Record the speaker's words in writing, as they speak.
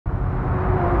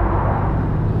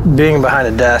Being behind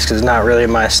a desk is not really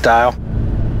my style.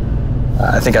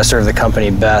 I think I serve the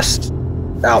company best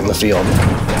out in the field.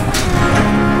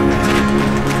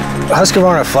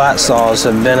 Husqvarna flat saws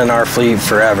have been in our fleet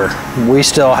forever. We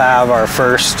still have our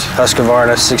first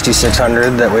Husqvarna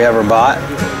 6600 that we ever bought.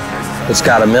 It's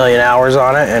got 1 million hours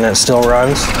on it and it still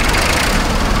runs.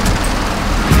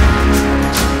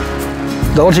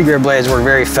 The Ulti-Grit blades work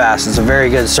very fast. It's a very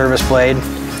good service blade,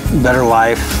 better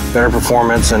life, better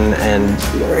performance, and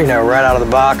you know, right out of the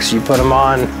box, you put them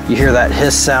on, you hear that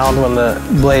hiss sound when the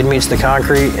blade meets the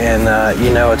concrete, and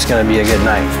you know it's going to be a good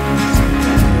night.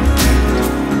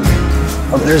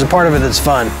 There's a part of it that's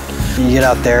fun. You get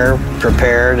out there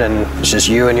prepared, and it's just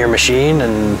you and your machine,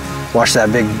 and watch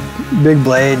that big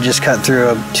blade just cut through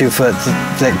a 2-foot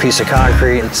thick piece of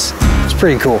concrete. It's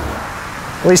pretty cool,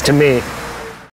 at least to me.